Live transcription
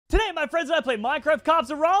Today, my friends and I play Minecraft Cops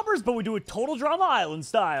and Robbers, but we do it Total Drama Island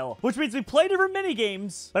style, which means we play different mini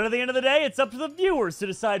games. But at the end of the day, it's up to the viewers to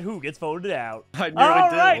decide who gets voted out. I nearly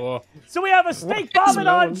did. Right, so we have a steak bombing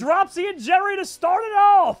on Dropsy and Jerry to start it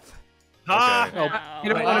off. Okay. You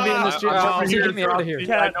don't want to be in this gym. Get me out of here.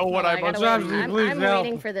 I know what I must do. I'm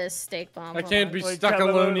waiting for this steak bomb. I can't be stuck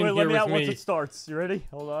alone in here let me with out once me. it starts. You ready?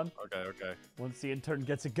 Hold on. Okay. Once the intern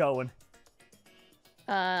gets it going.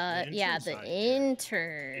 Yeah, the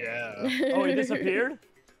intern. Yeah. Oh, he disappeared?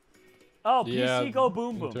 Oh, Yeah, PC go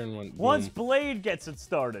boom boom. intern went Once boom. Blade gets it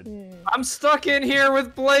started. I'm stuck in here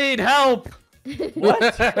with Blade. Help!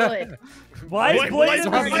 What? Good. Why is Blade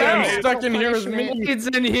in the I'm cell? stuck in here with me. Blade's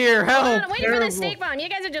in here. Hold Help! on, wait for the steak bomb. You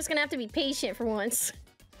guys are just gonna have to be patient for once.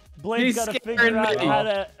 Blade's He's gotta scaring figure out me. how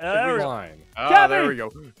to. There we go. Line. Ah, there we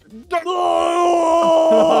go.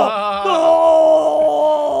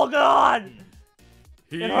 Oh, God!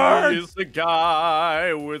 He It hurts. is the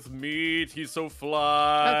guy with meat. He's so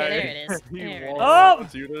fly. Okay, there it is. He There it is.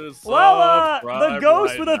 wants you to Well, the subscribe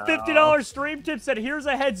ghost right with a now. $50 stream tip said, here's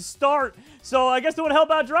a head start. So I guess it would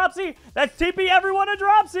help out Dropsy. That's TP everyone at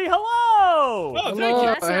Dropsy. Hello! Oh, thank Hello. you.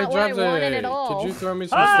 That's not what I wanted at all. Could you throw me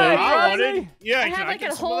some Hi, steak? I wanted. Dropsy. Yeah, I can have like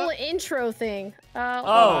get a some of whole that? intro thing. Hold Oh.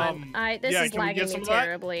 on. This yeah, is can we lagging get some me of that?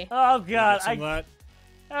 terribly. Oh, God. Some of that?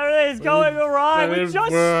 Everything's going awry. We just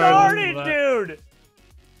started, dude.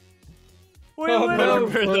 We literally...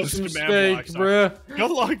 Where Put those some command steak, blocks are. bruh.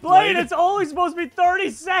 Good luck, Blade, Blade. it's only supposed to be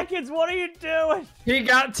 30 seconds. What are you doing? He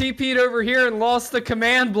got TP'd over here and lost the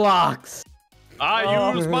command blocks.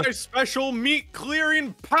 I use my special meat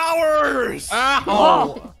clearing powers.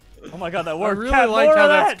 Oh, oh my God, that I worked. really Cat, like more how of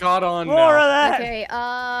that's that. caught on More now. of that. Okay,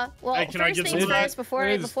 well, Hey, can I first get things some of that? first, before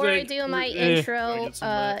I Steak. do my Can I intro, get some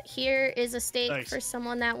of that? here is a steak Thanks. for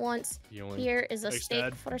someone that wants. Yoink. Here is a Thanks, steak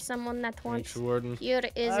Dad. for someone that wants. Thanks, Warden. Here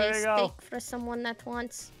is There a you go. steak for someone that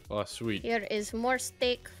wants. Oh, sweet. Here is more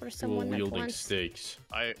steak for Dual someone that wielding wants. steaks.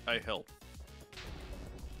 I help.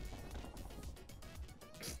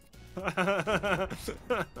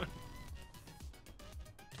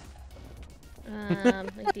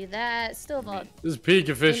 We do that. Still about This is peak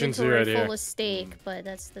efficiency inventory right here. full of steak, but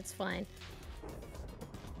that's fine.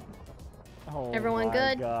 Oh Everyone my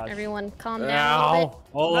good? gosh. Everyone calm down a little bit. Ow.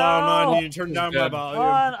 Hold No. on, I need to turn down my dead. volume.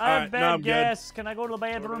 Hold on, I have Alright, now bad I'm good. gas. Can I go to the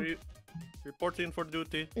bathroom? Reporting for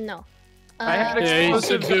duty. No. I have Yeah,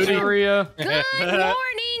 explosive he's duty. diarrhea. Good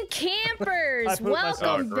morning, campers! I pooped myself.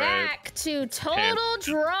 Welcome Oh, great. back to Total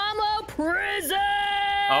Drama Prison!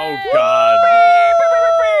 Oh God.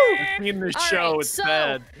 In the All show, right, it's so-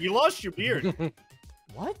 bad. You lost your beard.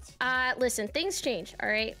 What? Listen, things change,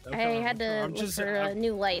 alright? Okay, I had to I'm look just- for a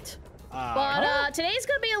new light. Ah. But today's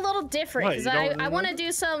gonna be a little different What, because you don't I want to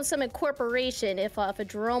remember? do some incorporation if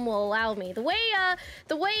Jerome will allow me. The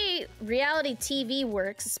way reality TV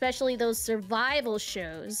works, especially those survival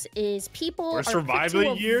shows, is people We're are put surviving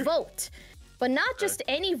to a here? vote, but not just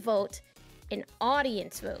any vote, an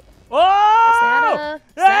audience vote. Oh!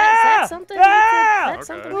 Is that something? Yeah! That's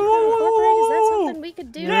something Okay. we could incorporate? Is that something we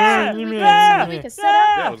could do? Yeah! Something we could- Yeah! something we could set Yeah!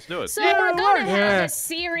 up? Yeah, let's do it. So Yeah, we're it gonna works. have Yeah. a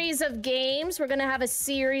series of games. We're gonna have a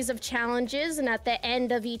series of challenges, and at the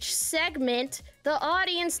end of each segment, the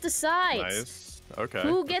audience decides Nice. Okay.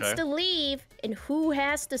 who gets okay. to leave and who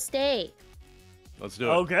has to stay. Let's do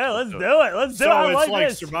it. Okay, let's do it. Let's do it. So I it's like like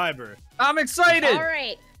this. Survivor. I'm excited. All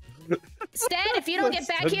right. Stan, if you don't get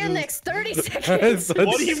back here in the next 30 What seconds.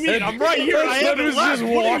 What do you mean? I'm right here. I haven't was left. just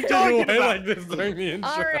What are you walking talking away about? like this during the intro.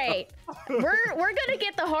 All right, we're gonna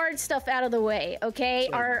get the hard stuff out of the way, okay?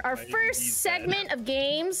 Our I didn't first need that. segment of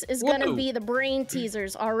games is gonna Whoa. be the brain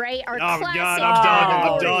teasers. All right, our Oh, classic God, I'm done.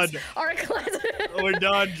 I'm categories. done. Our classic. We're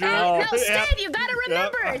done, Drew. No, Yeah. Stan, you gotta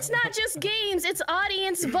remember, Yeah. it's not just games, it's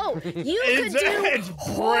audience vote. You It's- could do it's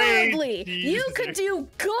horribly. brain You teaser. could do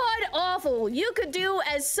god awful. You could do,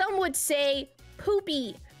 as some would say,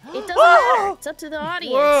 poopy. It doesn't matter. It's up to the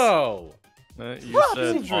audience. Whoa. You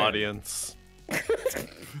said audience.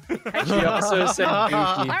 She also said All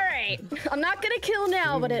Dookie. right, I'm not gonna kill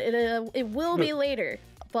now, but it will be later.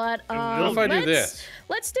 But What if I do this?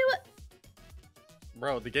 Let's do it.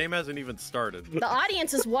 Bro, the game hasn't even started. The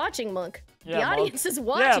audience is watching, Monk. Yeah, The Monk. audience is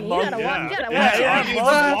watching. Monk, you gotta yeah. watch. You gotta Yeah, watch. yeah, it.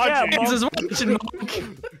 Monk. Monk, This is Monk. watching, Monk.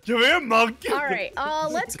 Come here, monkey. All right,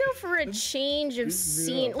 let's go for a change of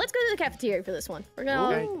scene. Let's go to the cafeteria for this one. We're gonna all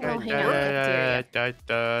hang out in the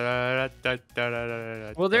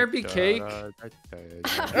cafeteria. Will there be cake?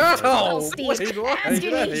 Well, Steve, wait, what? asking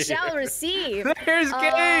Get outta he here. shall receive. There's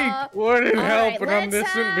cake. Wouldn't All help right, when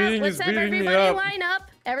let's omniscient being let's is have beating me everybody up. line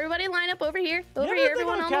up. Everybody line up over here. You Over ever here, think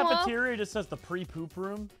everyone of on the the wall. cafeteria just says the pre-poop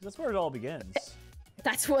room? That's where it all begins.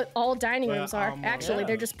 That's what all dining Well, rooms are. Actually, yeah.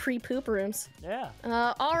 they're just pre-poop rooms. Yeah.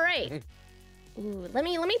 All right. Ooh, let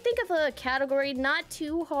me think of a category. Not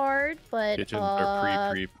too hard, but Kitchens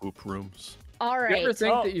are pre-poop rooms. all You right. ever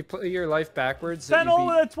think that you put your life backwards? Spent that you'd all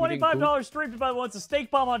be the eating poop? $25 stream tip by once a steak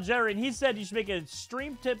bomb on Jerry, and he said you should make a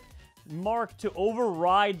stream tip mark to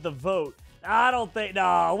override the vote. I don't think.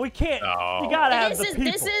 No, we can't. No. We gotta have the people.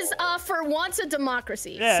 This is for once a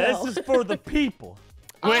democracy. Yeah, so. this is for the people.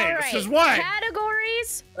 Wait, All this right. is what?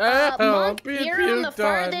 Categories. Oh, Monk, be you're on the puked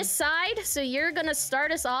on. farthest side, so you're gonna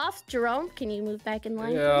start us off. Jerome, can you move back in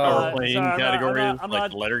line? Yeah. We're playing sorry, categories I'm like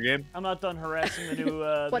not- the letter game. I'm not done harassing the new.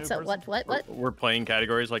 What's new up? person. What? We're playing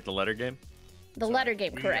categories like the letter game. The letter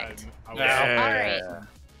game, correct. Yeah. All right.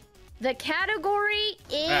 The category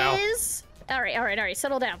is. All right.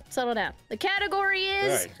 Settle down. The category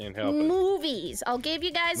is Alright, can't help it. movies. I'll give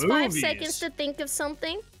you guys 5 Movies. seconds to think of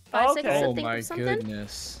something. 5 Okay. seconds to Oh think my of something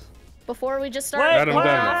goodness. before we just start Wait, going what?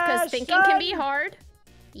 off because thinking can be hard.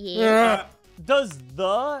 Yeah. Yeah. Does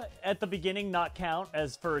the at the beginning not count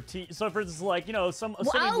as for a T? So for instance, like some. Well, some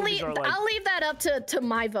I'll movies leave. are like, I'll leave that up to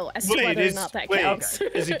my vote as to Wait, whether or is- not that wait, counts. Is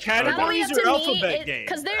it That'll be categories up or to alphabet me, game?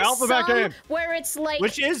 because there's Alphabet some game. where it's like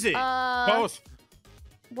Which is it? Uh, Both.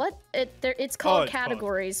 what it's called it's both.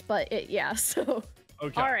 categories, but yeah. So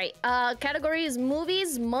Okay. all right. Category is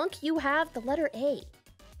movies. Monk, you have the letter A.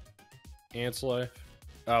 Ant's life.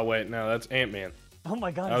 Oh wait, no, that's Ant-Man. oh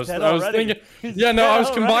my god, I he's was dead thinking. already. He's Yeah, no, dead I was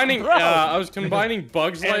already, combining. bro. I was combining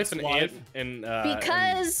Bugs Life Ant's and life.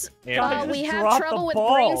 Because God, we just have dropped trouble the with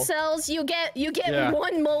ball. brain cells. You get Yeah.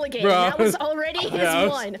 one mulligan. Bro, That was I was- already his yeah, I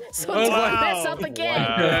was- one. So I was don't like- mess up again.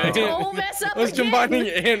 Wow. Don't mess up I was again. combining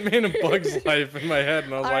Ant-Man and Bugs Life in my head,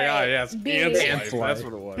 and I was All like, right, yes, B. Ant's Ant's Life. That's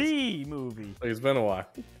Life. what it was. B movie. Like, it's been a while.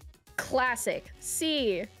 Classic.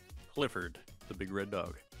 C. Clifford, the big red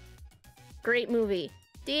dog. Great movie.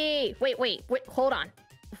 D. Wait. Hold on.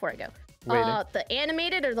 Before I go. Waiting. The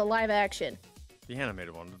animated or the live action? The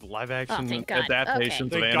animated one. The live action thank God.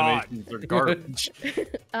 adaptations Okay. of Thank God. animations are garbage.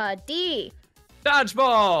 D.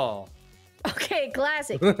 Dodgeball. Okay,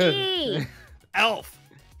 classic. E. Elf.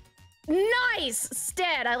 Nice.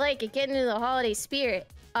 Stead. I like it. Getting into the holiday spirit.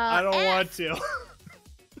 I don't F. want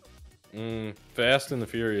to. Fast and the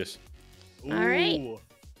Furious. All right. Ooh.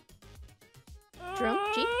 Jerome,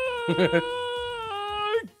 G.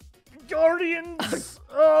 Guardians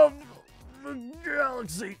of the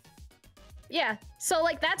Galaxy. Yeah. So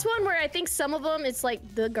like that's one where I think some of them it's like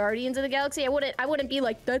the Guardians of the Galaxy. I wouldn't be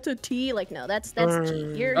like that's a T. Like no, that's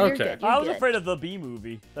G. You're Okay. good. You're I was good. afraid of the B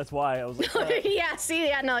movie. That's why I was like, Yeah. See.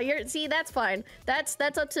 Yeah. No. That's fine. That's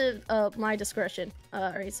up to my discretion.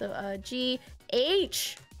 All right. So G.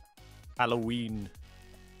 H. Halloween.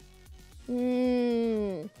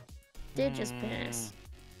 Did just pass.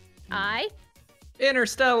 I.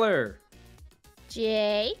 Interstellar.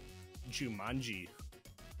 J. Jumanji.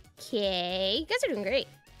 K. You guys are doing great.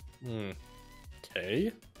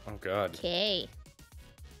 K? Oh god. K.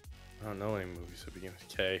 I don't know any movies that begin with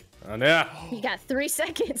K. Oh yeah. You got 3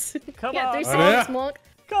 seconds. Come you got on. 3 Oh, yeah. seconds, Monk.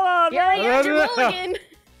 come on, You already man. got your yeah. mulligan.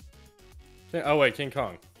 Oh wait, King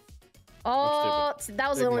Kong. Oh, that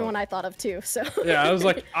was the Big only Monk. one I thought of too. So. Yeah, I was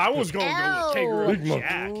like, I was going to go Ow. with Kangaroo Big monkey.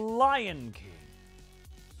 Jack. Lion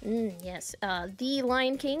King. Yes, the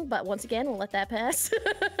Lion King, but once again, we'll let that pass.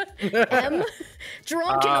 M.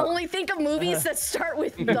 Jerome can only think of movies that start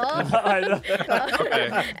with the. I know.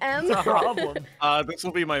 Okay. M. It's a problem. This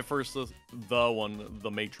will be my first the one, The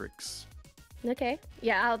Matrix. Okay.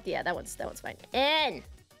 Yeah, that one's fine. N.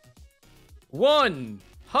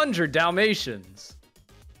 100 Dalmatians.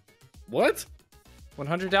 what?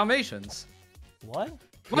 100 Dalmatians. What?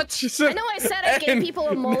 What? She I said know I said I gave N, people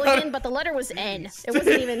a mulligan, but the letter was N. It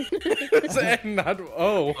wasn't even. It's N, not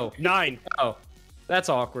oh. 9. Oh, that's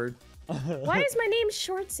awkward. Why is my name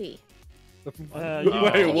Shortsy? Wait, Can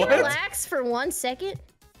you what? relax for 1 second?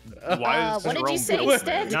 Why is What did you Jerome say, built-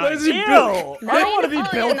 Stead? Why is he Ew! built? I don't want to be Oh,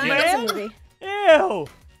 built, yeah, man. Nine is a movie. Ew! All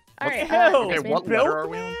right. Hell, Okay, man. what letter are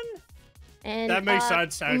we on? And, That makes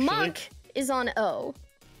sense, actually. Monk is on O.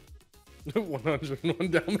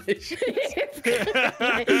 101 Dalmatians. Dude,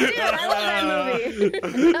 I love that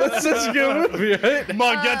movie. That's such a good movie, right?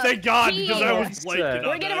 Monk, yeah, thank God, P. because I was What's blanking that?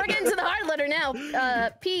 on We're getting to the hard letter now.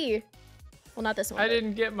 P. Well, not this one. I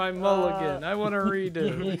didn't get my mulligan. I want to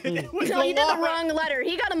redo. It was No, a you did the lot. wrong letter.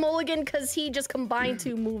 He got a mulligan because he just combined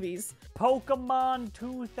 2 movies. Pokemon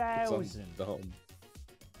 2000. Dumb.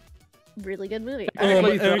 Really good movie.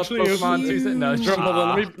 Actually, actually, Pokemon 2000. No, Drum, hold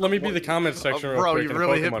on, let me be the comment section real Bro, quick you in a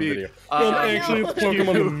really hit Pokemon me. video. Uh, Actually, it's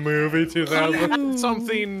Pokemon the movie 2000.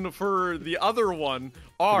 Something for the other one.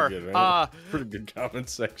 R. Pretty good, right? Pretty good comment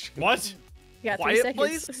section. What? You got 3 Quiet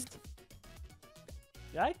seconds. Place?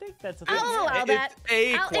 I think that's a thing. I'll allow that.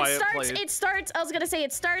 It's a quiet place. It starts. I was gonna say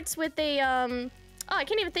it starts with a Oh, I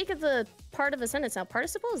can't even think of the part of a sentence now.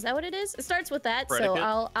 Participle? Is that what it is? It starts with that, Predicate?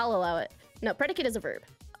 so I'll allow it. No, predicate is a verb.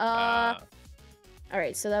 All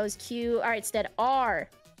right, so that was Q. All right, instead R.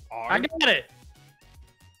 I got it.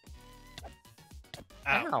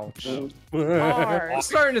 Ouch. R. I'm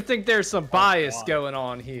starting to think there's some bias going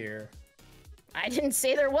on here. I didn't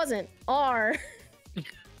say there wasn't. R.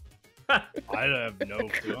 I have no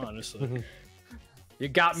clue, honestly. You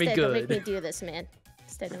got me Instead, don't make me good. do this, man.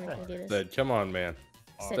 Instead, don't make me do this. Stead, come on, man.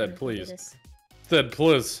 Instead, Stead, don't make me do please. this. Stead,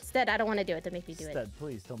 please. Instead, I don't want to do it. Don't make me do it. Instead,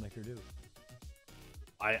 please don't make her do it.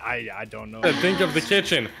 I don't know. Stead, think of the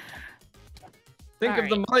kitchen. Think of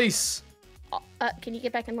the mice. Can you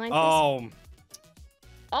get back in line, please? Oh,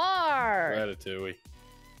 R. Ratatouille.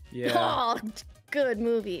 Yeah. Oh, good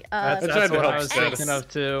movie. That's tried to what help I was Stead. thinking of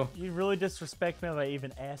too. You really disrespect me by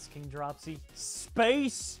even asking, Dropsy.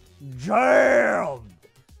 Space Jam!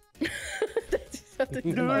 A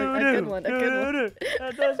good one. A good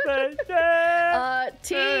one.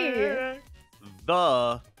 T.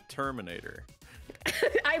 The Terminator.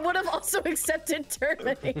 I would have also accepted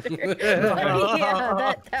Terminator. But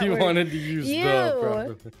yeah, that You worked. wanted to use You. the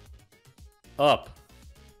probably. Up.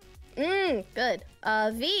 Good.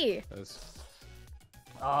 V. That's-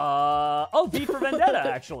 Oh, V for Vendetta,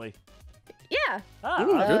 actually. Yeah. Ah, Ooh,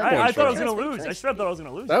 good I one, thought I was Trevor. gonna lose. I straight up thought I was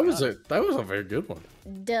gonna lose. That was a very good one.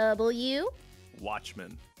 W.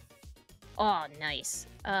 Watchmen. Oh, nice.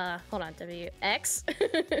 Hold on. W. X.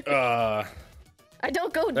 Uh, I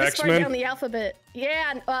don't go this far X-Men? down the alphabet.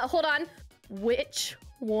 Yeah. Hold on. Which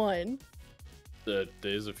one? the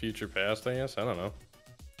Days of Future Past, I guess. I don't know.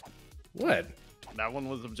 What? That one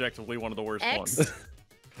was objectively one of the worst X? ones.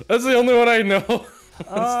 That's the only one I know.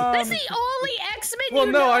 That's the only X-Men Well,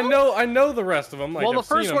 you no, know? I know the rest of them. Like, Well, the I've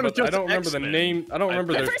seen first them, one is but I just don't remember the X-Men. name. I don't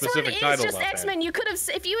remember The their first one specific is titles. just offhand. X-Men. You could have,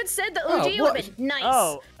 if you had said the Oh, OG, would have been nice.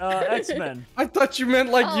 Oh, X-Men. I thought you meant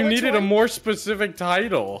like Oh, you which needed a one? more specific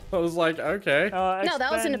title. I was like, okay. No,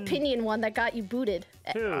 that was an X-Men opinion one that got you booted.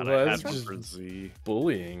 2. God, Well, I that's had one just- for Z.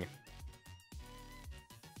 Bullying.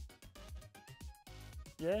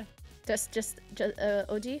 Yeah, Just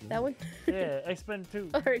OG, that one? yeah, X-Men 2.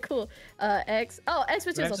 Alright, cool. X. Oh,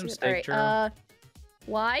 X-Men 2 is Have also some good. steak, Alright, Jerome.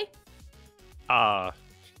 Y?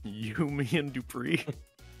 Yumi and Dupree.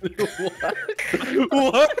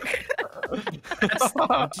 What?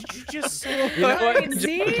 what did you just say? You know what? Alright,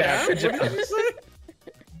 Z?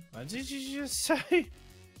 What did you just say?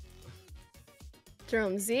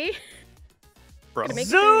 Jerome, Z? Bro. Gonna make it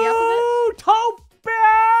through the alphabet?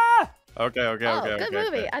 Zootopia! Okay. Good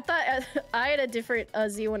movie. okay. I thought I had a different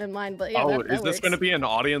Z one in mind, but yeah, Oh, that is this going to works. be an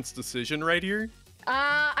audience decision right here?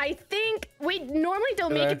 I think we normally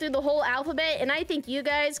don't make Okay. it through the whole alphabet, and I think you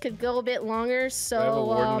guys could go a bit longer. I have a So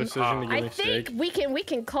warden decision to give I me think steak. we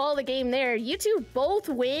can call the game there. You two both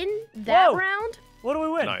win that Whoa. round. What do we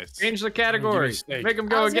win? Nice. Change the category. steak. Make them I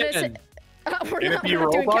go was gonna again. say- we're Can it not, be we're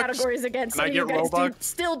not doing Robux? categories again, Can so I you get guys Robux?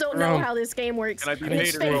 still don't know how this game works. Can I be We've paid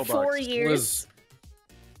in spent Robux? 4 years. Liz.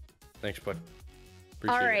 Thanks, bud.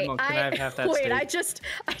 Appreciate All right, it. Come on, can I have half that wait. steak?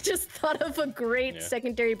 I just thought of a great Yeah.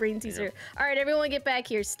 secondary brain teaser. All right, everyone, get back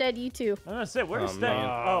here. Stead, you two. I'm gonna say, where's Oh, Stead? man.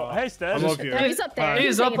 Oh, hey, Stead. I'm okay. No, he's up there.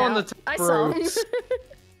 He's hanging up on out. the I top saw him. ropes.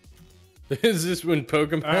 Is this when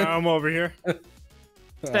Pokemon? I'm over here.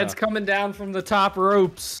 Stead's coming down from the top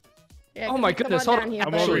ropes. Yeah, Oh come- my come goodness, on hold down on. here,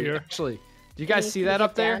 I'm buddy. over here. Actually, do you Can guys you- see can that you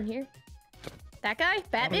up get there? down here? That guy?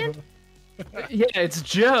 Batman? Yeah, it's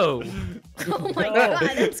Joe. Oh my god,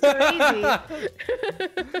 that's crazy.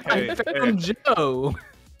 I found Joe.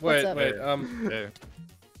 Wait, up? wait. Hey,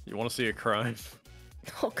 you want to see a crime?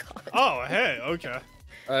 Oh god. Oh, hey, okay.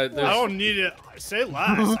 I There's, don't need it. Say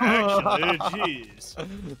less, actually.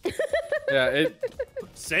 Jeez. yeah, it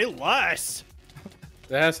Say less.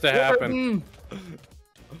 has to happen.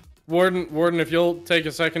 Warden, if you'll take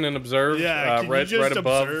a second and observe, Yeah, can you right just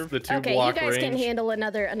above observe? the two Okay, you block guys range. can handle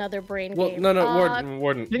another brain Well, game. no,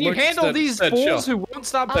 Warden. Can you look, handle Stead, these Stead, fools chill. who won't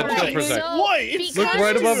stop All Stead, chill right, for a sec. so What? It's Look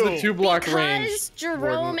right above the you. 2 block range. Because Jerome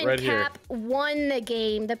Warden, and right here. Cap won the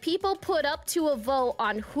game, the people put up to a vote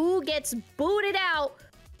on who gets booted out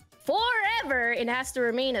forever and has to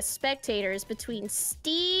remain as spectators between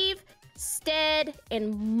Steve, Stead,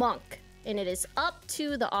 and Monk. And it is up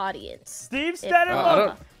to the audience. Steve, Stead, and I Monk.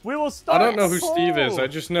 don't- We will I start. don't know who poll. Steve is. I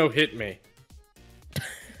just know hit me.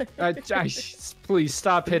 Please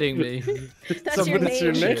stop hitting me. That's your Somebody's name.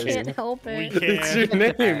 your You name. can't help We it. can't. It's your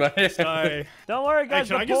name. Sorry. Don't worry, guys.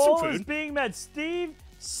 can I the get some poll is food? being met. Steve,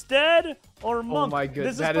 Stead or Monk? my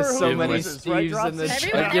goodness, This that is is for so who many loses, right, Steves in Dropsy? this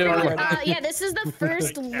Everyone, yeah, this is the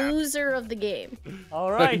first loser of the game. All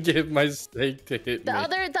I right. give my steak to hit The me.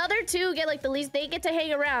 other two get like the least. They get to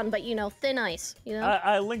hang around, but you know, thin ice. You know.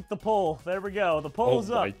 I linked the poll. There we go. The Oh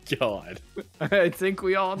poll's up. my god. I think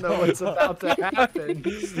we all know what's about to happen.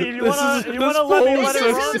 Steve, you This wanna is- let this me poll let This it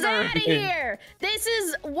is run? who's out of here. This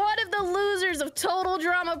is one of the losers of Total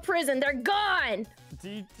Drama Prison. They're gone. Do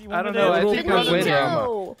you I want don't me know, to I keep think The I'm running? winning.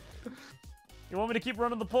 Nito. You want me to keep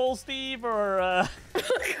running the poll, Steve, or Is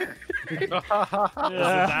it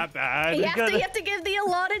yeah. that bad? You have to give the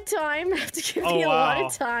allotted time. You have to give Oh, the wow.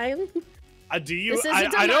 allotted time. Do you? This is I a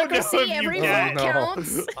don't know democracy. if you Every can. vote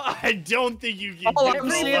counts. I don't think you can All give I'm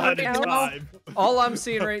a seeing lot right of now- time. All I'm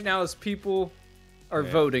seeing right now is people are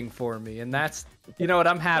voting for me, and that's, you know what,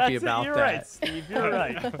 I'm happy That's it. about You're that. right, Steve. You're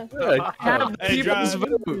right. Have the Hey, people's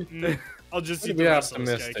John. vote. I'll just eat Be the rest of this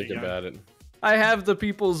optimistic cake again. about it. I have the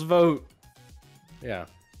people's vote. Yeah.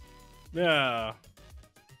 Yeah.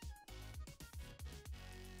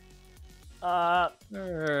 All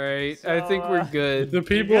right, I think we're good. The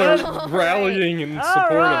people good? are rallying in All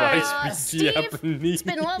support right. of Ice Steve, Japanese. It's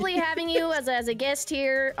been lovely having you as a guest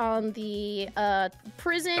here on the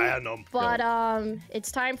prison. Banum. But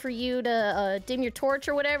it's time for you to dim your torch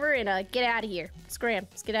or whatever and get out of here. Scram.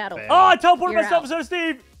 Let's get out of here. Oh, I teleported You're myself, out. so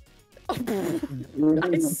Steve.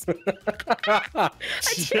 Nice. I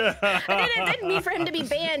didn't mean for him to be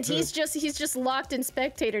banned. He's just locked in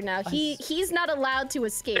spectator now. He's not allowed to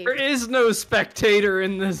escape. There is no spectator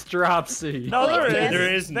in this dropsy. No, Blake there is. can.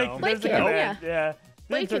 There is no. There's the Blake can, command. Yeah. Blake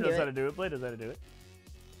Blake can do knows how it. to do it. Blade knows how to do it.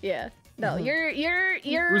 Yeah. No, you're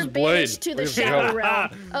Who's banished to Blade? the Where's shadow Joe? realm.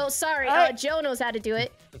 Oh, sorry. Hey. Joe knows how to do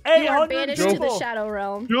it. 800 You are banished to the people. shadow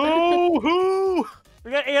realm. Yo, who? We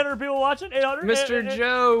got 800 people watching. 800. Mr.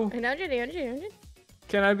 Joe, 100.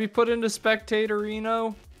 can I be put into spectator,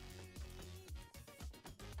 Reno?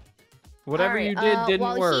 Whatever All right, you did didn't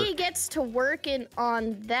while work. he gets to working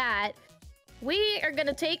on that, we are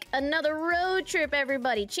gonna take another road trip,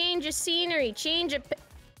 everybody. Change of scenery, change of...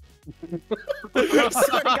 I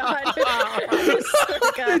swear to God. I swear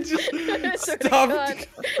to God. I swear to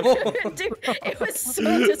God. Dude, it was so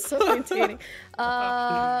disorientating.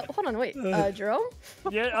 Hold on, wait. Jerome?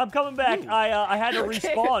 Yeah, I'm coming back. I had to Okay.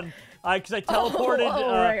 respawn. Because I teleported.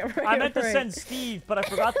 right, I meant to right. send Steve, but I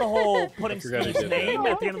forgot the whole putting forgot he Steve's did that. name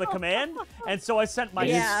at the end of the command, and so I sent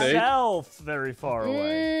Yeah. myself very far away.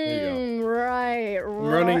 There you Right. I'm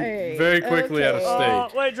running very quickly out of Okay.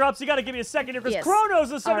 steak. Wait, Drops, you gotta give me a second here, because Yes. Chronos,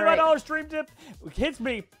 the $75 All right. stream tip, hits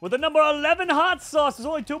me with the number 11 hot sauce. There's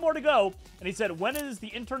only 2 more to go. And he said, when is the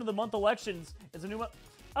intern of the month elections? Is a new month?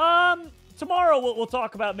 Tomorrow we'll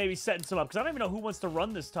talk about maybe setting some up, because I don't even know who wants to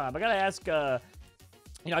run this time. I gotta ask, I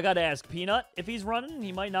gotta ask Peanut if he's running.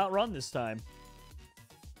 He might not run this time.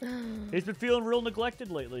 He's been feeling real neglected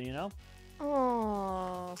lately, you know?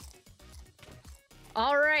 Oh.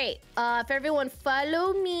 All right. If everyone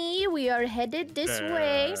follow me, we are headed this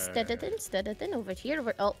way. Stedden, over here.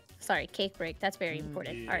 Oh, sorry, cake break. That's very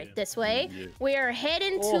important. All right, this way. Yeah. We are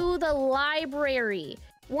heading to the library.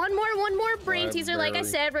 One more brain teaser. Like I Library.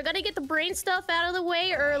 said, we're gonna get the brain stuff out of the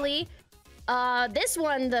way early. This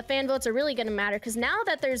one, the fan votes are really gonna matter because now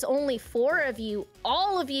that there's only 4 of you,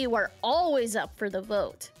 all of you are always up for the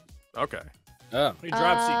vote. Okay. Oh. Hey,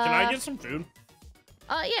 Dropsy, can I get some food?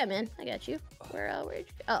 Yeah, man, I got you. Where'd you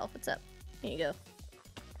go? Oh, what's up? Here you go.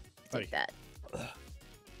 Take that.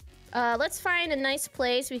 Let's find a nice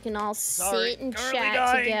place we can all Sorry, sit and currently chat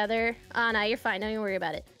dying. together. Oh, no, you're fine. Don't even worry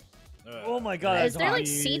about it. Oh my god. Is there like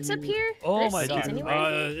seats up here? Oh There's my seats God.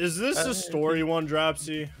 anywhere? Is this a story one,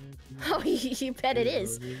 Dropsy? Oh, you bet it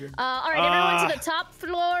is. All right, everyone to the top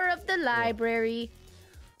floor of the library.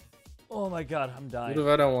 Oh my god, I'm What dying. if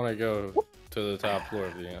I don't want to go to the top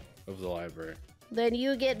floor of the library? Then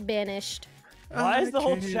you get banished. Why is the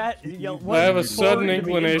whole chat yell? I have a sudden Tori to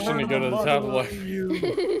be inclination to intern go of to the month? top of the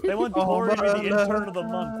library. They want Tori to be the intern of the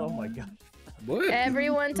month. Oh my god. What?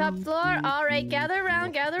 Everyone top floor. All right, gather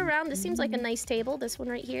around, gather around. This seems like a nice table. This one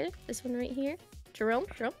right here. This one right here. Jerome.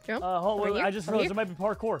 Hold Over wait, here, I just over realized here. it might be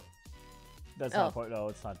parkour. That's Oh. not part. No,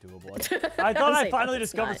 it's not doable. I thought I finally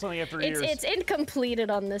discovered something after years. It's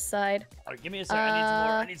incompleted on this side. All right, give me a second. I need some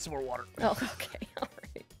more. I need some more water. Oh, okay. All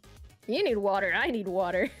right. You need water. I need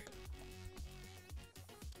water.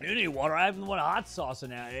 You need water. I haven't want hot sauce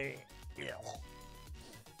in that. Yeah.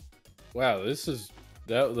 Wow,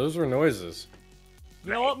 those were noises.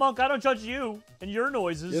 You know what, Monk? I don't judge you and your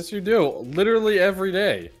noises. Yes, you do. Literally every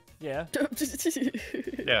day. Yeah.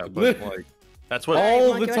 Yeah, but like, that's what.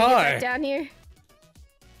 All Monk, the you wanna get back time. down here.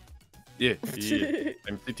 Yeah.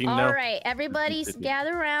 I'm 15 now. All right, everybody,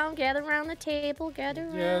 gather around the table, gather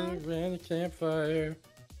around. Around the campfire.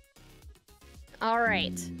 All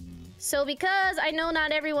right. So because I know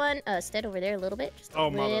not everyone, Stead over there a little bit. Just a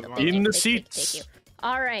little. Thank In you, the thank you, seats. thank you.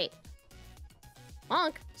 All right.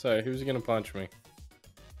 Monk, Sorry, who's gonna punch me?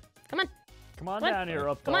 come on. Come on What? down here,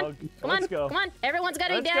 up Come on, dog. come Let's on, go. come on. Everyone's got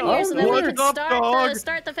to be Let's down go. here so that we Work can up, dog.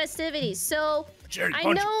 start the festivities. So Jared, I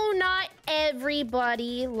punch him. know not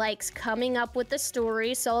everybody likes coming up with the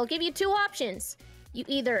story, so I'll give you two options. You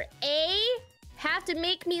either A, have to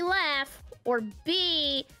make me laugh, or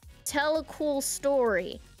B, tell a cool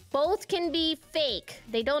story. Both can be fake.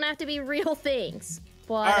 They don't have to be real things.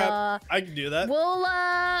 But All right, I can do that. we'll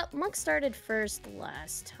Monk started first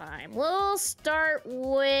last time. We'll start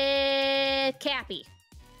with Cappy.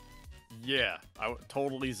 Yeah, I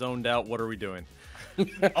totally zoned out. What are we doing?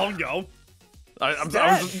 I'll go. I was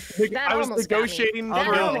almost negotiating. Got me.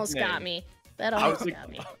 for That a almost nickname. got me. That I was almost got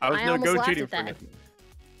me. I was almost laughed negotiating at for a that. nickname.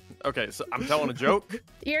 Okay, so I'm telling a joke.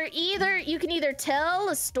 You can either tell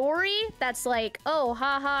a story that's like, oh,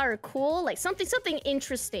 haha, or cool, like something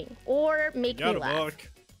interesting, or make me Got a laugh.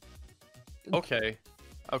 book. Okay.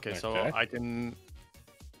 Okay, so Okay. I can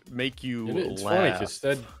make you It's funny laugh. because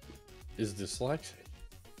Stead is dyslexic.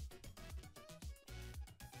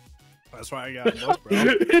 That's why I got a book, bro.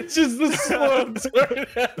 It's just the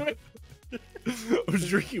slow I was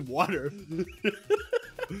drinking water.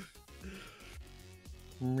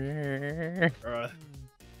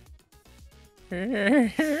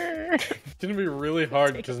 It's gonna be really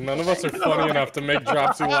hard because none of us are funny enough to make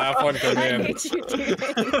Dropsy laugh on I command. hate you, dude.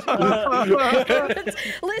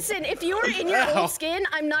 Listen, if you were in your old skin,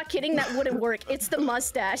 I'm not kidding, that wouldn't work. It's the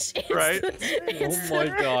mustache. It's Right? it's Oh my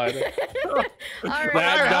god. All right.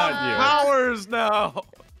 That got Powers now.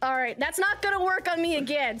 All right, that's not gonna work on me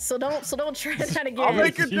again. So don't try that again. I'll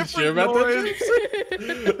make a You different sure about noise.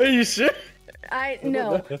 that? Are you sure? I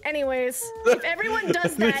no. Anyways, if everyone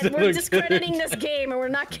does that, we're looks discrediting good. this game, and we're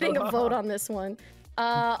not getting a vote on this one.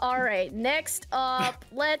 All right. Next up,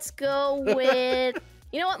 let's go with.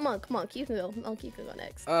 You know what, Monk, you can go. Monk, you can go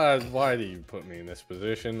next. Why do you put me in this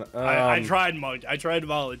position? I tried, Monk. I tried to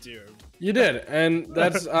volunteer. You did, and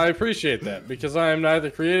I appreciate that because I am neither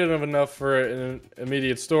creative enough for an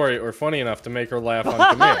immediate story or funny enough to make her laugh on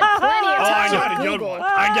command. Plenty of Oh, I time got to a good Google. one.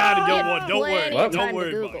 I got a good Yeah, one. Don't plenty worry. of What? time Don't to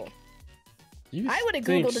worry, Google. Monk. You I would've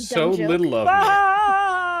think Googled a so dumb joke. little of me.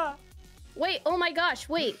 Ah! Wait, oh my gosh,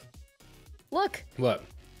 wait. Look, What?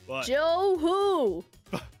 What? Joe Who.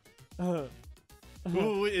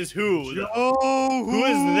 Who is who? Oh, Who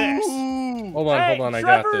is this? Hold on, Hey, hold on, I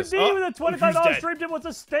got Trevor this. D Oh, with a who's $25 dead? stream tip with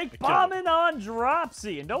a steak killed bombing on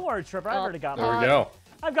Dropsy. And don't worry, Trevor, I've already got There we mine. go.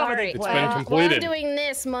 I've got my Alright, thing It's been planned. while I'm completed. doing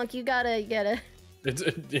this, Monk, you gotta.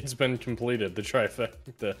 It's been completed. The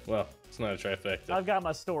trifecta. Well, it's not a trifecta. I've got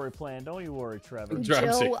my story planned. Don't you worry, Trevor.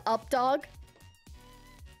 Dropsy. Joe Updog.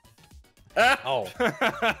 Ow!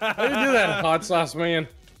 How do you do that, hot sauce man?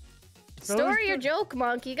 Story or joke,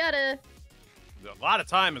 Monk? You gotta. A lot of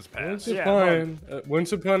time has passed.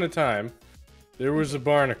 Once upon a time, there was a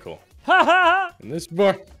barnacle, Ha ha and this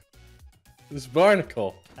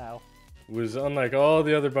barnacle ha! Ow. was unlike all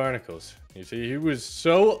the other barnacles. You see, he was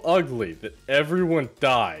so ugly that everyone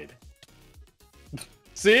died.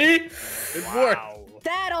 See? It worked. Wow.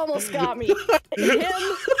 That almost got me.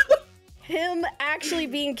 Him actually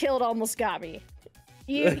being killed almost got me.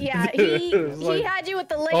 Yeah, he It was like, had you with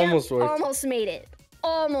the lamp. almost worked. Almost made it.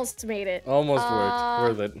 Almost made it. Almost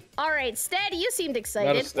worked. Worth it. All right, Stead, you seemed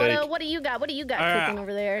excited. steak. What do you got? What do you got Alright, cooking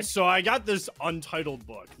over there? So I got this untitled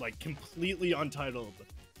book, like completely untitled.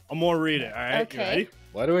 I'm gonna read it. All right, Okay. you ready?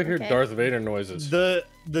 Why do I hear Okay. Darth Vader noises? The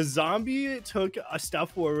zombie took a step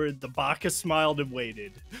forward. The Baka smiled and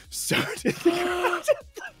waited. So did the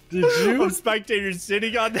Did you? of spectators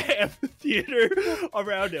sitting on the amphitheater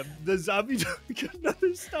around him. The zombie took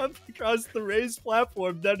another step across the raised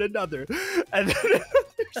platform, then another, and then another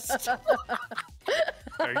step.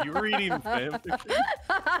 Are you reading fanfiction?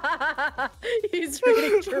 He's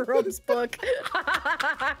reading Jerome's book.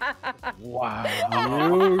 Wow.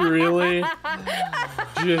 You really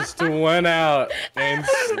just went out and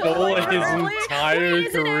stole his entire Wait,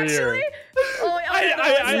 is it career. actually? Oh,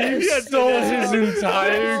 You yeah, stole yeah. his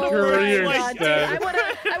entire Oh my career, God, dude, I Stead.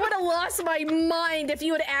 would have lost my mind if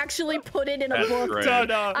you had actually put it in a That's book. great. No,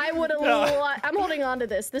 no. I would have. No. I'm holding on to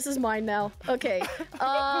this. This is mine now. Okay.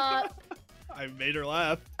 I made her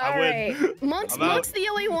laugh. All I win. right. Monk's I'm out. the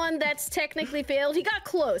only one that's technically failed. He got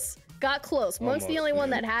close. Got close. Monk's the Almost, only one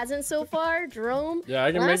man. that hasn't so far. Jerome. Yeah,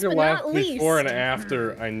 I can last make her but laugh not before least. and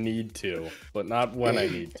after I need to, but not when I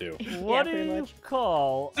need to. What do pretty you much.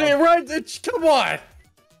 call? Hey, right? Come on!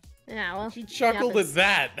 Yeah, well. She chuckled at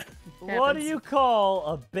that. What do you call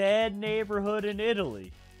a bad neighborhood in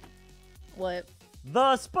Italy? What?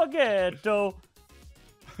 The spaghetto.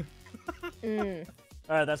 Mm.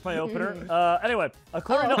 All right, that's my opener. Anyway,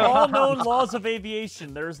 according to all known laws of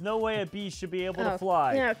aviation, there is no way a bee should be able to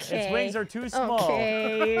fly. Okay. Its wings are too small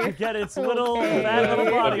Okay. to get its little fat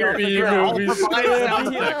little body off the Bee ground. movie The script.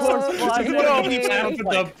 bee, of course, flies What all in. these happened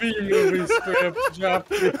to Bee movie script? Drop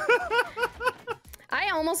it. I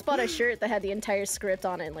almost bought a shirt that had the entire script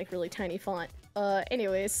on it in like really tiny font.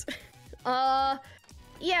 Anyways.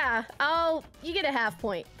 Yeah, you get a half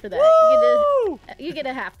point for that. You get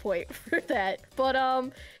a half point for that. But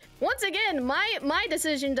once again, my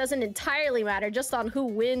decision doesn't entirely matter just on who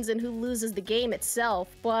wins and who loses the game itself.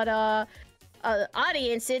 But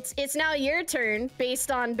audience, it's now your turn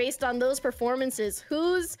based on those performances.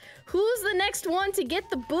 Who's the next one to get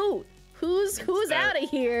the boot? Who's out of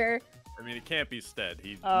here? I mean, it can't be Stead.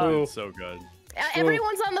 He's so good.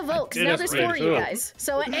 Everyone's on the vote, because now there's 4 of you guys.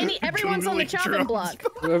 So everyone's on the chopping block.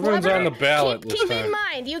 Everyone's on the ballot this Keep time. in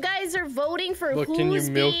mind, you guys are voting for Look, can who's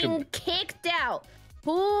you milk being him? kicked out.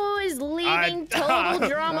 Who is leaving total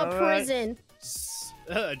drama All right. prison?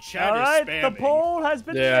 Chat All is right, spamming. the poll has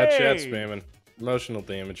been Yeah, made. chat's spamming. Emotional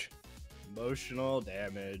damage. Emotional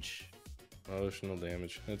damage. Emotional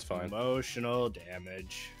damage. It's fine. Emotional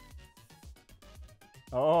damage.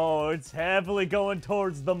 Oh, it's heavily going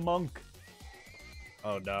towards the monk.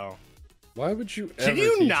 Oh no. Why would you ever Can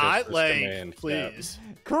you teach us not, this like, command, Cap? please?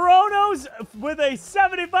 Coronos with a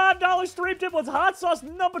 $75 stream tip was hot sauce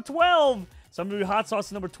number 12. So I'm gonna do hot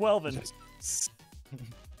sauce number 12 and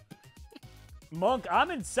Monk, I'm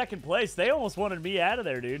in second place. They almost wanted me out of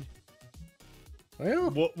there, dude.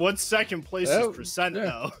 Well, What's second place's Oh, percent yeah.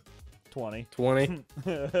 though? 20. 20.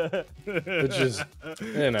 Which is,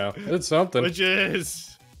 you know, it's something. Which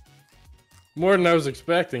is More than I was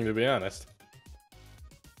expecting, to be honest.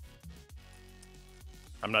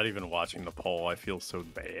 I'm not even watching the poll. I feel so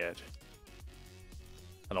bad.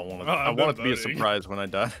 I don't want to. Oh, I I've want it been to be a voting. surprise when I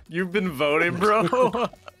die. You've been voting, bro.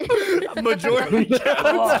 majority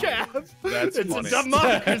counts, Cap. That's It's funny. a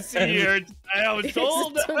democracy here. I was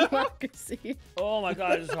told. It's a democracy. Oh my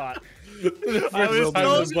god, it's hot. I was Everybody's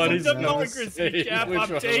told buddies it's a know the democracy, same Cap. which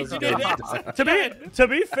I'm one taking was it. gonna To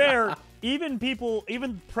be fair,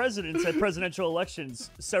 even presidents at presidential elections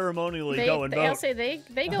ceremonially go and I'll vote. say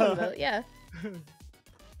they go and vote, yeah.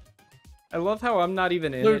 I love how I'm not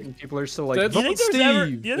even in Look, it and people are still like, that's- You vote think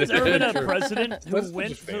there's Steve. ever been a Sure. president who That's went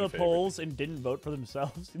just to fan the favorite. polls and didn't vote for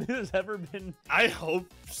themselves? You think there's ever been? I hope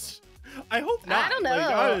not. I don't know.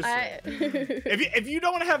 Like, honestly. If you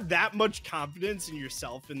don't have that much confidence in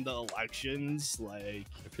yourself in the elections, like,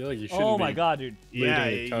 I feel like you shouldn't Oh my be god, dude. yeah,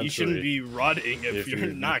 the you shouldn't country be running if if you're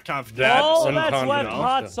you're not confident. that All unconfident. that's left Also.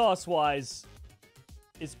 hot sauce wise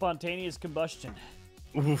is spontaneous combustion.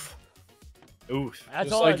 Oof. Oof. That's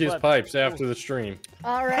Just all like that's his left. pipes after the stream.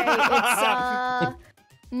 All right, it's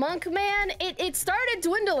Monk Man. It started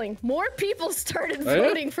dwindling. More people started Oh, yeah?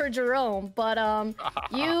 voting for Jerome, but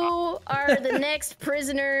you are the next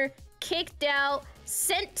prisoner, kicked out,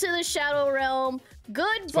 sent to the Shadow Realm.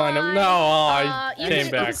 Goodbye. Fine. No, I you came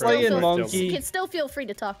can- back. you can Playing still feel- monkey. You can still feel free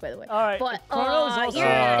to talk, by the way. All right, But Chrono's also- you're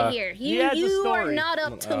out of here. he You has a you are story. not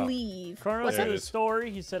up to Oh. leave. Chronos What's has up? a story.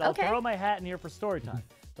 He said, I'll Okay. throw my hat in here for story time.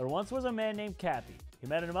 There once was a man named Cappy. He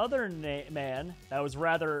met another man that was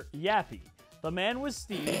rather yappy. The man was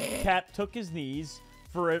Steve. Cap took his knees,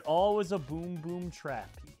 for it all was a boom boom trappy.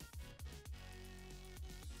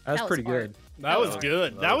 That's That was pretty smart. good. That was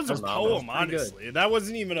good. That was a phenomenal. poem, Pretty good. honestly. That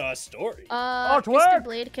wasn't even a story. Artwork! Mr.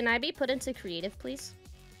 Blade, can I be put into creative, please?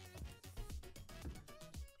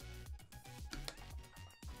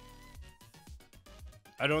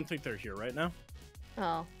 I don't think they're here right now.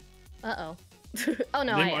 Oh. Uh-oh. Oh,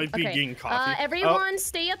 no, They I am. might be Okay. getting coffee. Everyone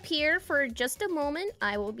stay up here for just a moment.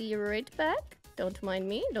 I will be right back. Don't mind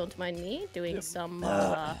me. Don't mind me doing some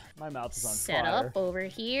My mouth is on setup fire. over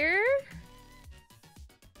here.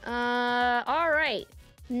 All right.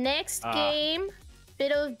 Next game,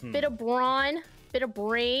 bit of brawn, bit of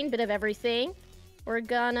brain, bit of everything. We're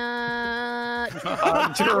gonna.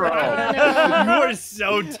 Jerome. You are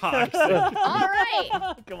so toxic. All right,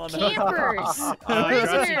 Come on now. campers, Grassy,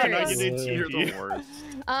 can I prisoners. get a You're TP? the worst.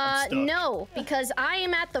 stuck. No, because I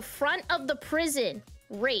am at the front of the prison.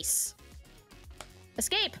 Race.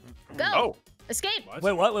 Escape. Go. Oh. Escape.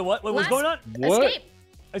 Wait, what? Wait, what? Wait, what's going on? What? Escape.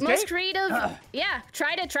 Escape? Most creative. Yeah.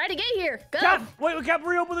 Try to get here. Go. Cap! Wait, Cap,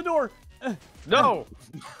 reopen the door. No.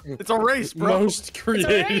 It's a race, bro. Most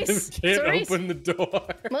creative race. It's can't a race. open the door.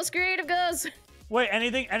 Most creative goes. Wait,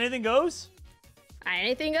 anything goes?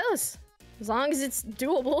 Anything goes. As long as it's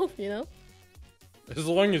doable, you know. As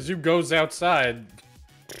long as you goes outside.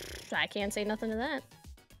 I can't say nothing to that.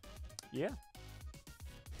 Yeah.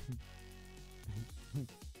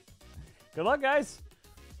 Good luck, guys.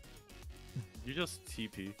 You just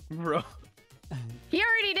TP, bro. He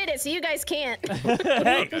already did it, so you guys can't.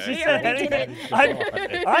 Hey, Okay. she He said already did anything.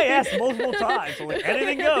 it. I asked multiple times, so like,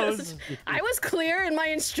 anything goes. I was clear in my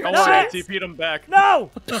Oh, instructions. I TP'd him back. No!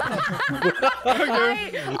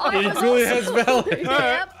 I was Equally also- as valid.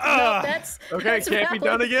 Yep. No, that's Okay, that's can't be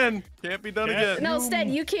valid. done again. Can't be done again. No, Stead,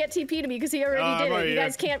 you can't TP to me because he already I'm did right it. You here.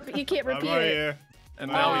 guys can't. You can't I'm repeat right it. here. And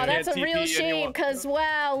Oh, now we that's a can't real TP shame. anyone. Cause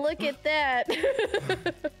wow, look at that.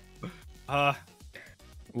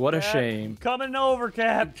 What a Cap, shame. Coming over,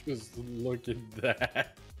 Cap. Just look at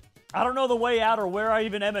that. I don't know the way out or where I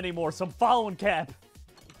even am anymore, so I'm following Cap.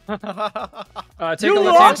 Take You a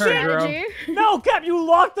lost left-hand turn, Jerome. Strategy. No, Cap, you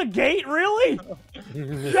locked the gate? Really?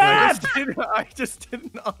 Cap! I just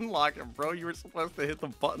didn't unlock him, bro. You were supposed to hit the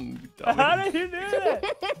button. You How dummy. did you do that?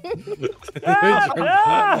 Cap, How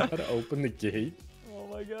ah! to open the gate? Oh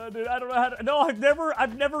my god, dude, I don't know how to. No, I've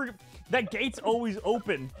never. That gate's always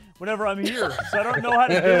open whenever I'm here, so I don't know how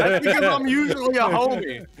to do it. Because I'm usually a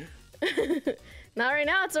homie. Not right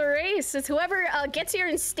now. It's a race. It's whoever gets here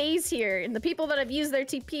and stays here, and the people that have used their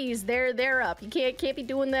TPs, they're up. You can't be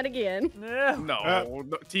doing that again. Yeah. No,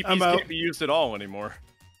 TPs I'm out. can't be used at all anymore.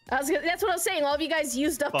 That's what I was saying. All of you guys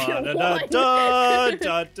used up your one.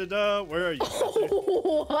 Ba-da-da-da-da-da. Where are you?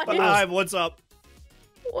 What? Hi, what's up?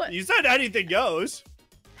 What? You said anything goes.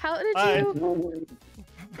 How did Hi. you?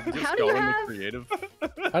 Just How do you going to have- creative.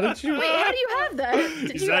 How did you? Wait, how do you have that? You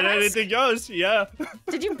Did you said ask? anything goes. Yeah.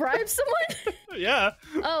 Did you bribe someone? Yeah.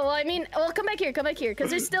 Oh, well, I mean, well, come back here, because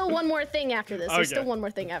there's still one more thing after this. There's Okay. still one more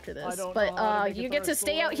thing after I this. don't But know how to make you it get to first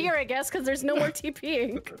stay out one. here, I guess, because there's no more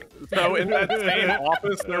TPing. So in that same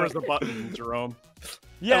office, there was a button, Jerome.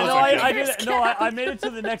 Yeah, That no, was I okay. did it. No, I made it to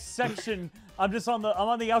the next section. I'm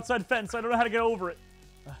on the outside fence. I don't know how to get over it.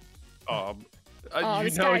 Oh, You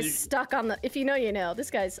this know, guy's stuck on the. If you know, you know.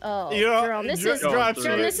 This guy's. Oh, You know, Jerome, this Jer- is drops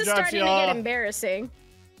Jerome, you- this is drops starting you to get off. embarrassing.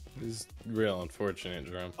 This is real unfortunate,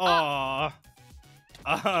 Jerome. Aw.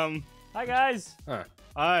 Hi guys. Huh.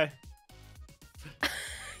 Hi.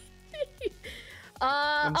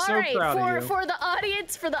 I'm All so right, proud of you. for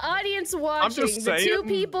the audience watching, just the two saying.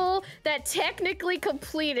 people that technically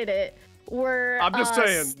completed it were. I'm just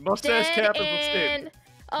saying, mustache Stead cap has escaped. and-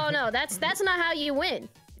 Oh no, that's not how you win.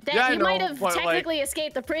 That Yeah, I you might know, have but, like, technically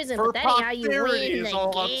escaped the prison, For but that ain't how you posterity win is the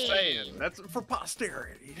all I'm game. saying. That's for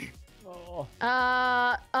posterity. Oh.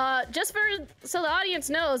 Just so the audience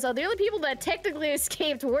knows, the only people that technically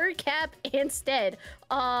escaped were Cap and Stead.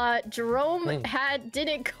 Jerome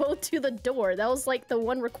didn't go to the door. That was like the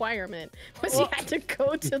one requirement, was he had to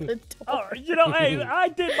go to the door. Oh, you know, hey, I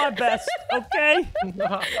did my best. Okay.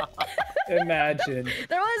 Imagine.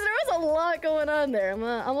 There was a lot going on there. I'm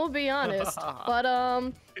gonna be honest, but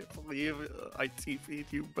I can't believe I TP'd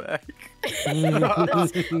you back.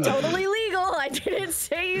 that's totally legal. I didn't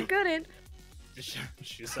say you couldn't.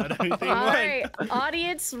 She said anything. All went. right,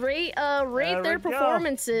 audience, rate There their we go.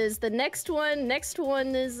 performances. The next one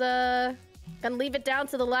is gonna leave it down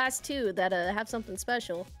to the last two that have something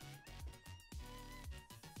special.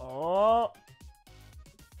 Oh.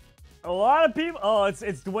 A lot of people. Oh, it's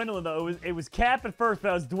dwindling though. It was Cap at first, but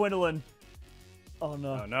I was dwindling. Oh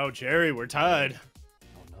no. Oh no, Jerry, we're tied.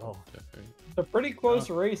 Oh no. It's a pretty close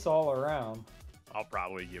race all around. I'll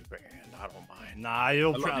probably get banned. I don't mind. Nah, you'll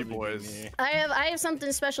I love you probably boys. be me. I have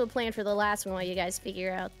something special planned for the last one while you guys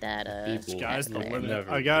figure out that People Sky's the will limit.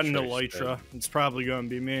 never I got an betray elytra. Stead. It's probably gonna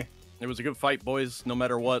be me. It was a good fight, boys. No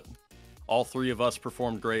matter what, all three of us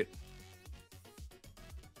performed great.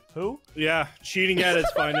 Who? Yeah, cheating at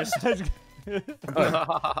its finest.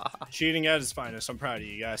 Cheating at its finest. I'm proud of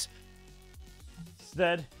you guys.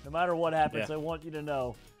 Stead, no matter what happens, Yeah. I want you to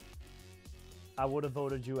know I would have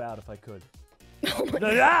voted you out if I could. I'm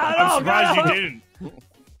surprised you didn't.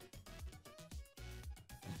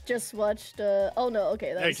 just watched. Oh no,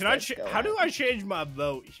 okay. Hey, can I? How do I change my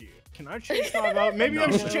vote here? Can I change my vote? Maybe I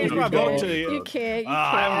should change my No, vote no. to. You can't. You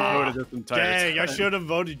Ah, I haven't Ah. voted this entire Dang, I time. should have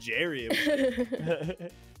voted Jerry.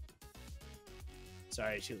 can't.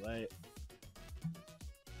 Sorry, too late.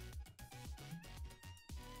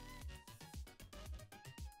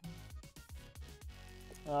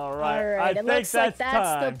 All right. All I right, it think looks like that's that's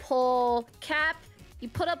time. the poll. Cap, you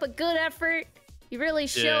put up a good effort. You really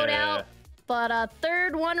showed Yeah. out. But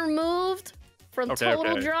third one removed from Okay,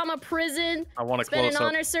 Total okay. Drama Prison. I want to It's been close an up.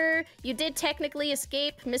 honor, sir. You did technically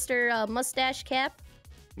escape, Mr. Mustache Cap.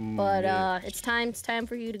 But Yeah. it's time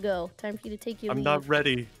for you to go. Time for you to take your I'm leave. not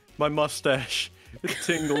ready. My mustache. It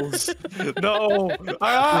tingles. No.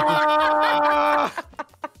 Ah!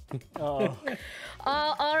 Oh.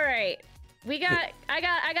 All right.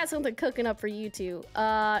 I got something cooking up for you two.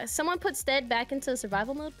 Someone put Stead back into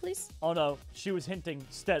survival mode, please. Oh no, she was hinting.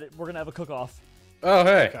 Stead, we're gonna have a cook-off. Oh,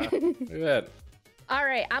 hey. Look at that. All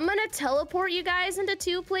right, I'm gonna teleport you guys into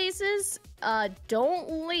two places.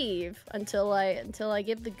 Don't leave until I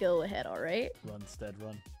give the go ahead. All right. Run, Stead,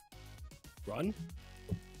 run. Run.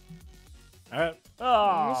 All right.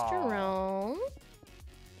 Oh. Here's Jerome.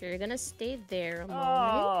 You're gonna stay there a moment.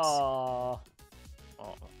 Oh.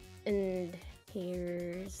 And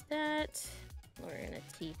here's that. We're gonna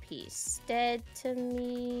TP Stead to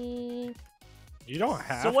me. You don't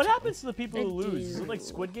have. So what to. happens to the people who They lose? Is it like do.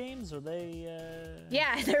 Squid Games, or they?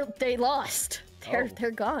 Yeah, they lost. They're Oh.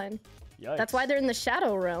 they're gone. Yikes. That's why they're in the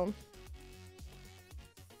Shadow Realm.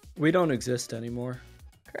 We don't exist anymore.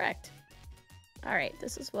 Correct. All right,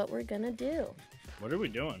 this is what we're gonna do. What are we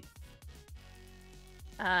doing?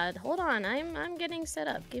 Hold on. I'm getting set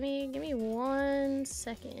up. Give me 1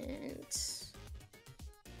 second.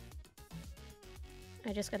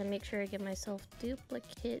 I just gotta make sure I give myself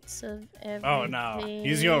duplicates of everything. Oh no,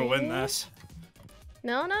 he's gonna win this.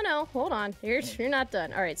 No. Hold on. You're not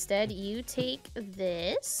done. All right, Stead, you take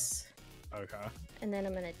this, Okay. and then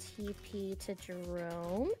I'm gonna TP to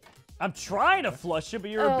Jerome. I'm trying to flush you, but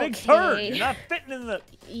you're a big turd. Okay. You're not fitting in the.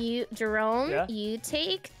 Jerome, Yeah? you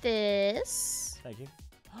take this. Thank you.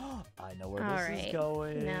 I know where All this right. is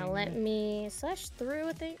going. Now let me slash through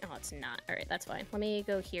a thing. Oh, it's not. All right, that's fine. Let me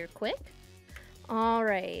go here quick. All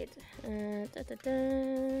right.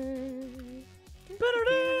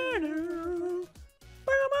 Marinara.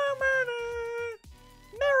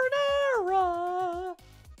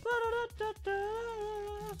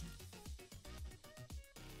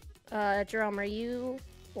 Jerome, are you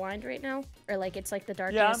blind right now? Or like it's like the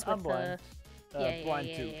Yeah, darkness I'm with blind. the Blind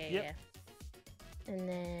too. Yep. yeah. And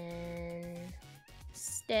then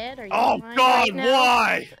Stead, are you Oh blind God, right now?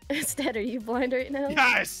 why? Stead, are you blind right now?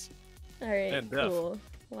 Yes. All right, And deaf. cool.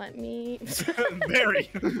 Let me. Very.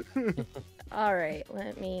 All right,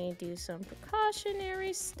 let me do some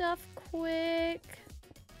precautionary stuff quick.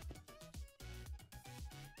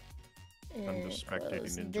 I'm And just spectating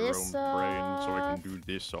close in this Jerome's brain so I off. can do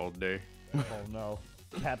this all day. Oh no.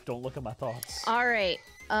 Cap, don't look at my thoughts. All right,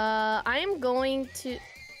 I am going to.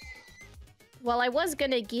 Well, I was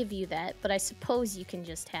gonna give you that, but I suppose you can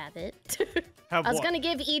just have it. Have I was what? gonna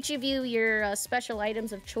give each of you your special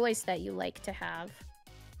items of choice that you like to have.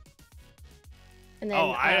 And then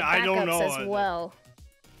Oh, I don't backups know. as well.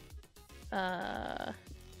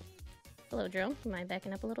 Hello, Jerome. Am I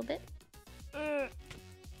backing up a little bit? Ow.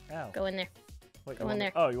 Go in there. Wait, go you in want me-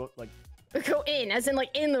 there. Oh, you want like? Go in, as in like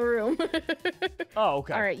in the room. Oh,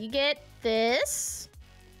 okay. All right, you get this.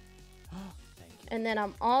 Thank you. And then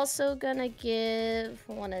I'm also gonna give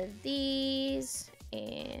one of these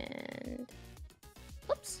and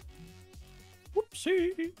oops.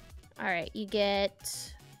 Whoopsie. All right, you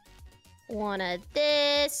get one of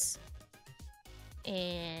this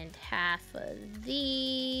and half of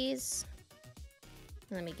these.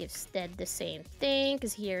 Let me give Stead the same thing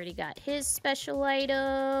because he already got his special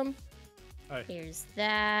item. Hi. Here's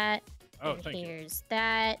that. Oh, and thank you. here's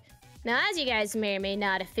that. Now, as you guys may or may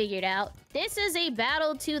not have figured out, this is a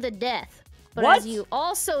battle to the death. But What? as you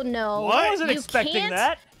also know, What? I wasn't you expecting can't,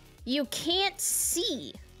 that. You can't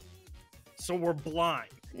see. So we're blind.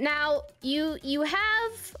 Now, you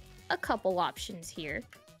have a couple options here.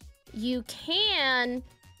 You can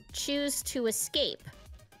choose to escape,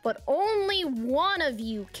 but only one of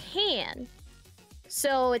you can.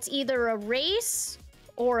 So it's either a race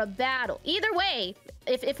or a battle. Either way,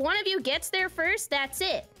 if one of you gets there first, that's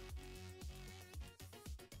it.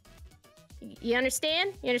 You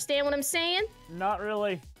understand? You understand what I'm saying? Not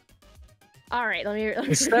really. All right, let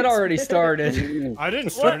me Stead already started. I didn't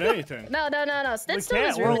start anything. No. Stead We still in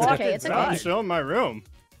his can't, room. we're It's locked okay. It's inside. I'm okay. still in my room.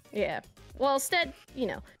 Yeah. Well, Stead, you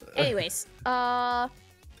know. Anyways, That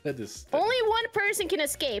is. only one person can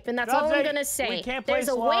escape, and that's all I'm Dante, gay. Gonna we say. can't There's place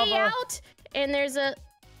a way lava. out, and there's a.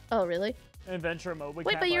 Oh, really? Adventure mode. We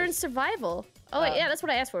Wait, can't but you're in place- survival. Oh, wait, yeah, that's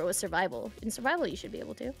what I asked for. Was survival. In survival, you should be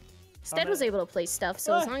able to. Stead was able to place stuff,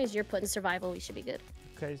 so as Ah. long as you're put in survival, we should be good.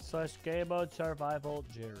 Okay, / game mode survival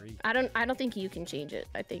Jerry. I don't think you can change it.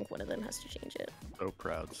 I think one of them has to change it. So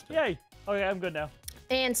proud. Still. Yay. Okay, I'm good now.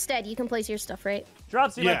 And Stead, you can place your stuff, right?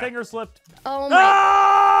 Dropsy, my Yeah. finger slipped. Oh my.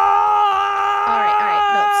 Ah!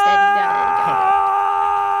 No, Stead, you got it. You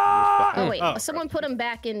got it. Oh wait, Oh, someone put him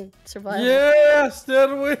back in survival. Yeah, Stead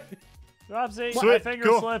away. Dropsy, my Sweet, finger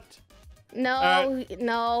cool. slipped.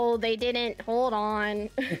 No, they didn't. Hold on.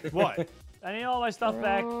 What? I need all my stuff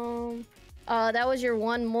back. That was your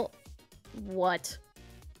one What?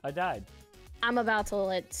 I died. I'm about to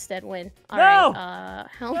let Stead win. All No! right.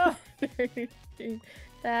 How No!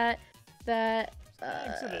 that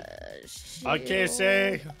I can't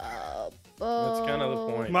say. That's kind of the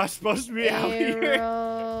point. Am I supposed to be out here?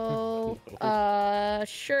 Arrow.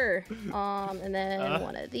 Sure. And then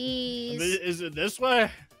one of these. Is it this way?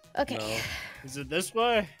 Okay. No. Is it this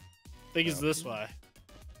way? I think it's this way.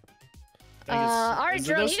 All right, is it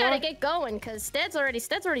Jerome, this you gotta way? get going because Stead's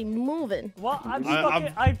already moving. Well, I'm I'm-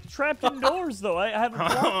 stuck. I'm trapped indoors though. I haven't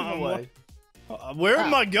walked away. Where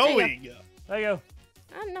am I there you go. going? There you go.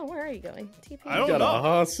 I don't know. Where are you going? TP. I don't Gotta know.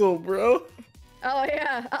 hustle, bro. Oh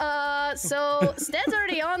yeah. So Stead's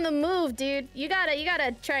already on the move, dude. You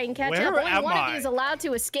gotta try and catch Where up. Only am one of I? you is allowed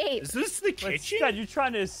to escape. Is this the Wait, kitchen? Stead, you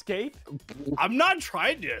trying to escape? I'm not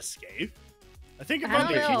trying to escape. I think I'm I on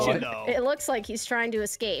the don't know. kitchen though. It looks like he's trying to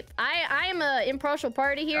escape. I'm a impartial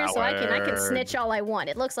party here, so I can Coward. snitch all I want.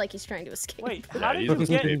 It looks like he's trying to escape. Wait, Yeah, how did he's you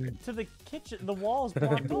get escaping. to the kitchen? The wall's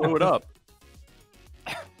blocked Blew it off.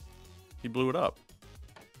 up. He blew it up.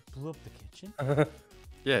 Blew up the kitchen?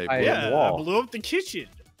 Yeah, he blew, I- up Yeah, the wall. I blew up the kitchen.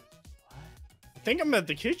 I think I'm at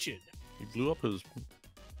the kitchen. He blew up his.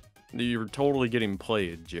 You're totally getting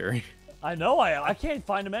played, Jerry. I know. I can't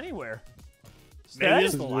find him anywhere. Maybe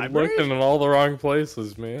it's Stead? the You're library. looking in all the wrong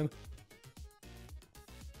places, man.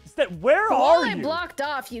 Stead, where The wall are I you? blocked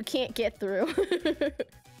off, you can't get through.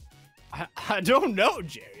 I don't know,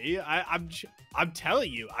 Jerry. I'm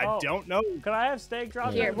telling you, I Oh. don't know. Can I have steak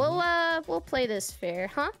drop Here, down? we'll play this fair,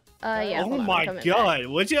 huh? Yeah. Oh hold on, my I'm coming god,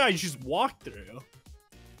 what did I just walk through?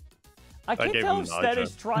 I can't gave tell him if the Stead eye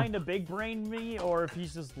is trying to big brain me or if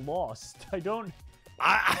he's just lost. I don't.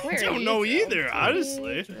 I Where are don't you, know Jerome? either,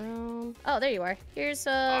 honestly. Jerome. Oh, there you are. Here's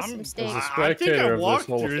some I'm- steak. As a I think spectator I of this walked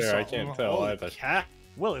whole through affair, I something. can't tell Holy either. cat.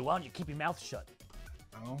 Willie, why don't you keep your mouth shut?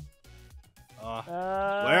 Oh. Where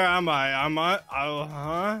Where am I? I'm on. Oh,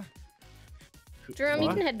 huh? Jerome, you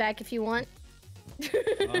What? can head back if you want.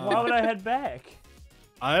 Why would I head back?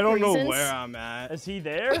 I don't know Reasons? where I'm at. Is he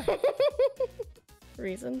there?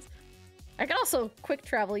 Reasons. I can also quick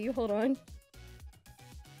travel you. Hold on.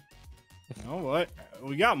 You know what?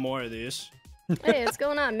 We got more of these. Hey, what's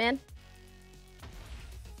going on, man?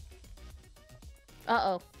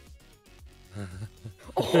 Uh-oh.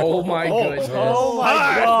 Oh my goodness. Oh my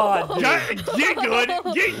Hi. god! Get good.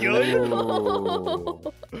 Get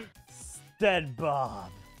good. Stead Bob.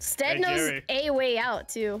 Stead Hey, knows Jerry. a way out,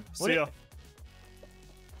 too. See ya.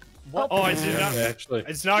 What? Oh, I did not. Actually,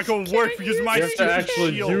 It's not going to work because my you have to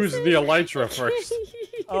actually shield. use the elytra first.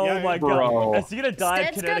 Oh Yeah, my bro. god. Is he gonna die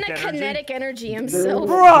of Stead's gonna kinetic energy? kinetic energy himself.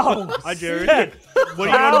 Bro! Hi, Jerry. Stead, What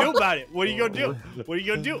are you going to do about it? What are you going to do? What are you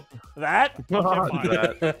going to do? that?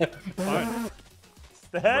 That, Fine.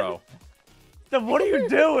 Stead? bro. Stead, what are you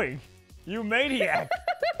doing? You maniac.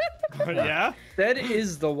 Yeah? That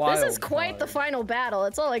is the wild. This is quite the card. final battle.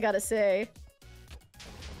 That's all I gotta say.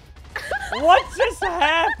 What just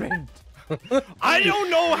happened? I don't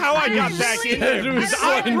know how I got back in there. It was because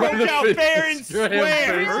I slain by broke the out fair and 50 grand I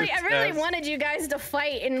square. really, I really Yes. wanted you guys to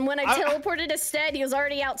fight, and when I teleported to Stead, he was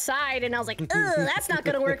already outside, and I was like, ugh, that's not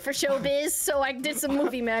gonna work for showbiz, so I did some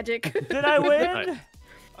movie magic. Did I win?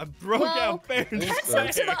 I broke Well, out fair and That's up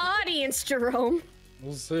to square. the audience, Jerome.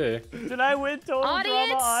 We'll see. Did I win Total Drama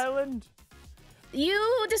Audience? Island?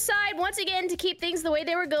 You decide once again to keep things the way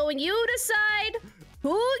they were going. You decide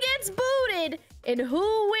who gets booted and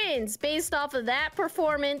who wins based off of that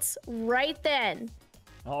performance right then.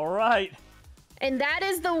 All right. And that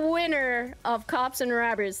is the winner of Cops and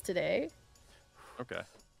Robbers today. Okay.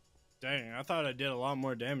 Dang, I thought I did a lot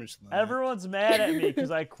more damage than that. Everyone's mad at me because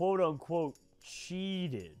I quote unquote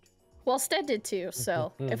cheated. Well, Stead did too,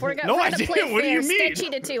 so if we're No, I gonna play didn't. What do fair, you mean? Stead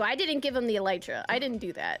cheated too. I didn't give him the elytra. I didn't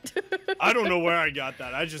do that. I don't know where I got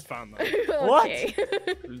that. I just found that. What? Okay.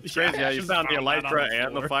 It's crazy how you Just found the found that on elytra the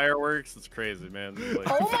and the floor. fireworks. It's crazy, man. It's like-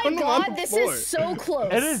 Oh found my them on god, the this floor. is so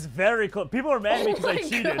close. It is very close. People are mad at me because Oh I my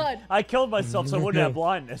cheated. God. I killed myself so I wouldn't have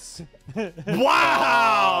blindness.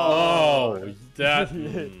 Wow! Oh, that.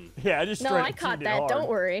 Yeah, I just No, straight I up caught cheated that. hard. Don't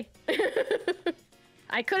worry.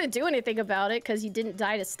 I couldn't do anything about it because you didn't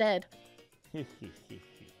die to Stead.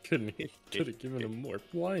 Could have given him more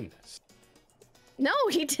blindness. No,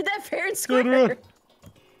 he did that fair and square.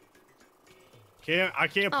 I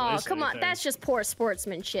can't Oh, place come on. anything. That's just poor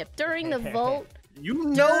sportsmanship. During the vote, You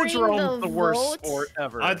know During Jerome's the the worst vote- sport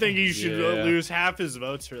ever. I think he should Yeah. lose half his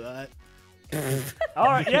votes for that. All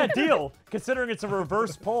right, yeah, deal. Considering it's a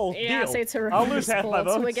reverse poll, yeah, deal. say it's a I'll reverse lose half my vote,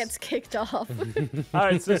 so it votes. gets kicked off. All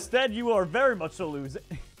right, so Stead, you are very much so losing.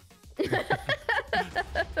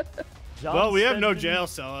 Well, we have no John jail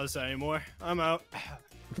cell us anymore. I'm out.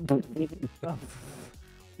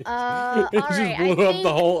 All It just right, blew I up think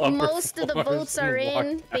the whole upper most of the floors votes are and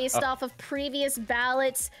in walked based out. off of previous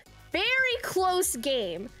ballots. Very close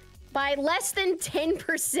game by less than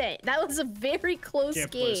 10%. That was a very close Can't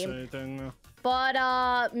place game. anything. No. But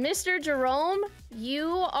Mr. Jerome, you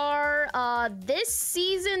are this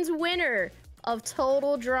season's winner of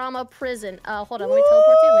Total Drama Prison. Hold on, let me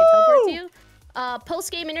teleport to you.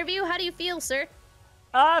 Post-game interview, how do you feel, sir?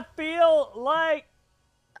 I feel like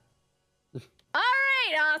All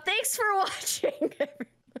right, thanks for watching,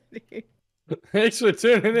 everybody. Thanks for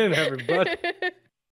tuning in, everybody.